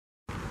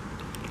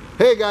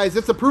Hey guys,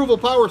 it's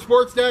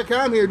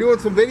ApprovalPowersports.com here doing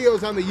some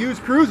videos on the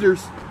used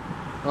cruisers.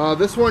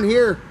 This one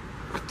here,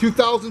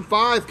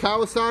 2005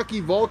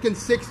 Kawasaki Vulcan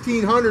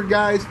 1600,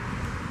 guys.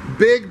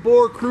 Big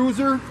bore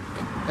cruiser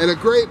at a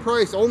great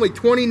price, only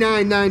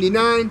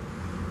 $29.99.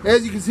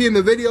 As you can see in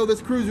the video,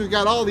 this cruiser's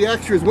got all the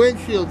extras: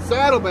 windshield,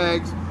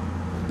 saddlebags,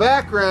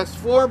 backrest,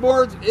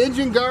 floorboards,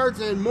 engine guards,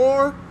 and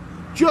more.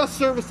 Just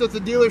serviced at the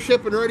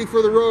dealership and ready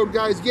for the road,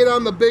 guys. Get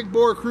on the big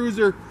bore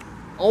cruiser.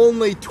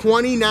 Only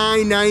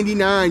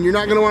 $29.99. You're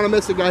not going to want to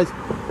miss it, guys.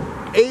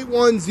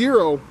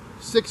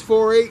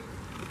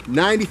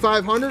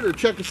 810-648-9500 or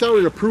check us out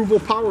at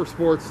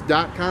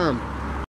ApprovalPowersports.com.